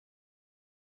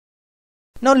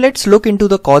Now let's look into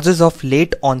the causes of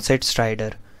late onset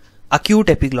stridor. Acute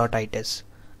epiglottitis.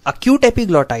 Acute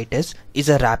epiglottitis is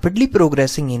a rapidly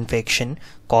progressing infection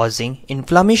causing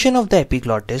inflammation of the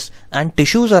epiglottis and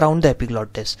tissues around the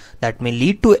epiglottis that may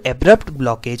lead to abrupt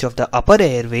blockage of the upper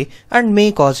airway and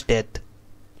may cause death.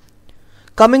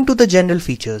 Coming to the general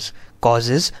features,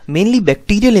 causes mainly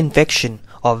bacterial infection,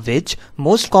 of which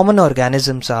most common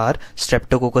organisms are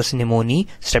Streptococcus pneumoniae,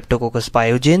 Streptococcus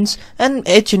pyogenes and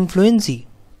H. influenzae.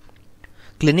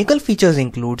 Clinical features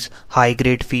includes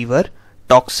high-grade fever,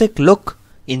 toxic look,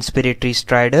 inspiratory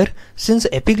stridor since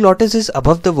epiglottis is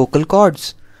above the vocal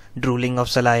cords, drooling of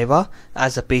saliva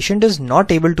as the patient is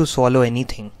not able to swallow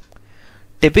anything.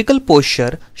 Typical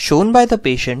posture shown by the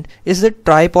patient is the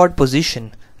tripod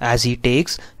position as he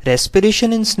takes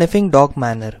respiration in sniffing dog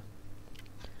manner.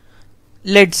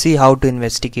 Let's see how to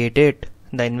investigate it.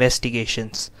 The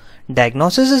investigations.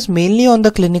 Diagnosis is mainly on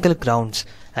the clinical grounds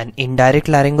and indirect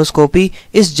laryngoscopy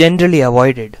is generally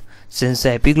avoided since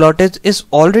the epiglottis is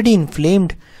already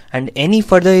inflamed and any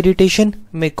further irritation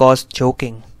may cause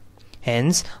choking.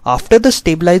 Hence, after the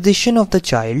stabilization of the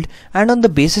child and on the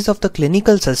basis of the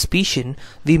clinical suspicion,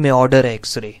 we may order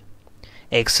X-ray.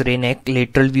 X-ray neck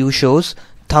lateral view shows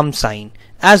thumb sign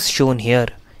as shown here.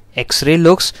 X-ray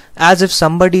looks as if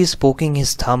somebody is poking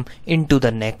his thumb into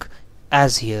the neck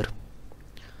as here.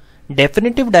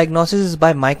 Definitive diagnosis is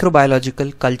by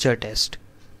microbiological culture test.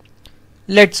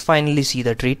 Let's finally see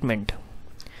the treatment.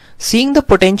 Seeing the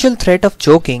potential threat of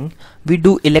choking, we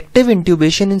do elective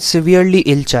intubation in severely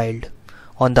ill child.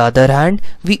 On the other hand,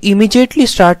 we immediately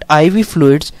start IV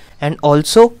fluids and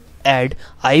also add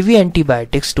IV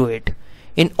antibiotics to it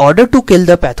in order to kill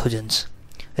the pathogens.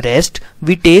 Rest,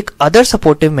 we take other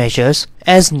supportive measures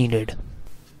as needed.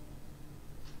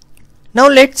 Now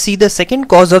let's see the second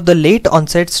cause of the late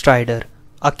onset stridor,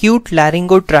 acute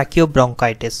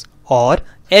LaryngoTracheoBronchitis or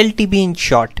LTB in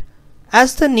short.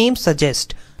 As the name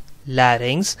suggests,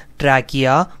 larynx,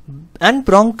 trachea and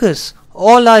bronchus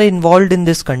all are involved in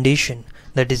this condition.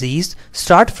 The disease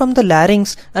starts from the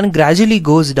larynx and gradually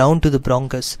goes down to the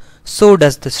bronchus. So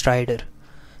does the stridor.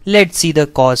 Let's see the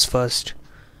cause first.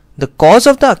 The cause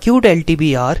of the acute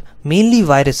LTB are mainly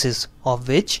viruses, of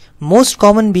which most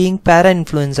common being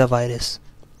parainfluenza virus.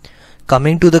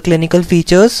 Coming to the clinical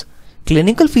features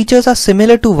are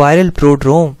similar to viral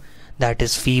prodrome, that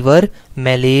is fever,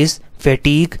 malaise,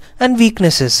 fatigue and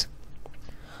weaknesses,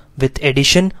 with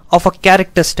addition of a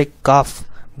characteristic cough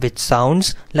which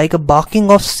sounds like a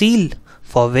barking of seal,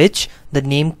 for which the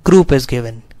name croup is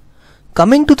given.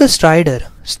 Coming to the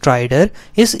stridor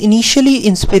is initially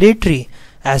inspiratory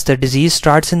as the disease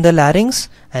starts in the larynx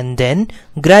and then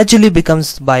gradually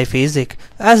becomes biphasic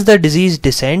as the disease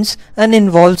descends and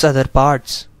involves other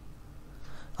parts.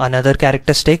 Another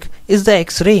characteristic is the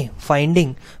X-ray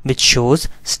finding which shows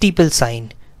steeple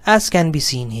sign as can be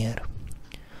seen here.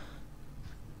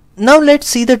 Now let's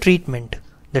see the treatment.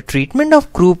 The treatment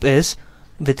of croup is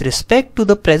with respect to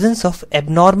the presence of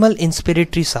abnormal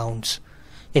inspiratory sounds.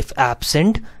 If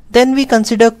absent, then we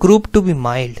consider croup to be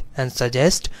mild and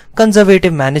suggest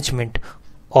conservative management.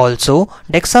 Also,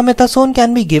 dexamethasone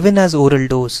can be given as oral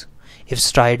dose. If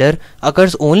stridor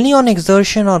occurs only on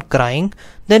exertion or crying,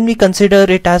 then we consider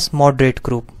it as moderate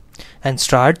croup and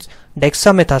start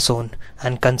dexamethasone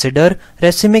and consider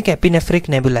racemic epinephric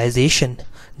nebulization,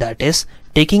 that is,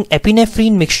 taking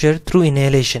epinephrine mixture through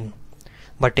inhalation.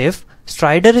 But if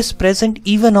stridor is present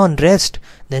even on rest,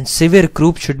 then severe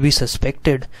croup should be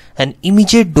suspected and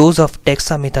immediate dose of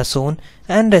dexamethasone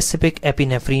and racemic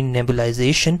epinephrine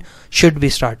nebulization should be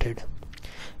started.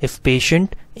 If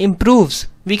patient improves,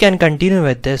 we can continue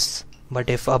with this, but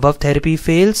if above therapy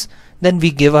fails, then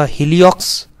we give a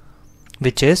heliox,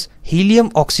 which is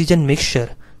helium oxygen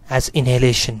mixture, as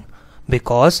inhalation,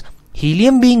 because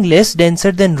helium being less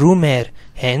denser than room air,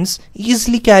 hence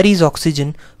easily carries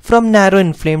oxygen from narrow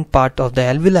inflamed part of the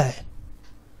alveoli.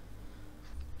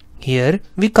 Here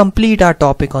we complete our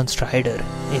topic on stridor.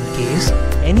 In case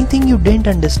anything you didn't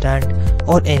understand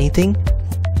or anything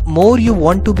more you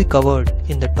want to be covered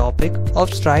in the topic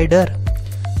of stridor,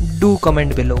 do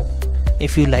comment below.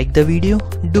 If you like the video,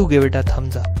 do give it a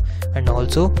thumbs up and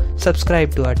also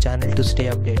subscribe to our channel to stay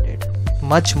updated.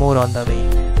 Much more on the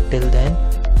way. Till then,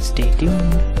 stay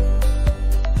tuned.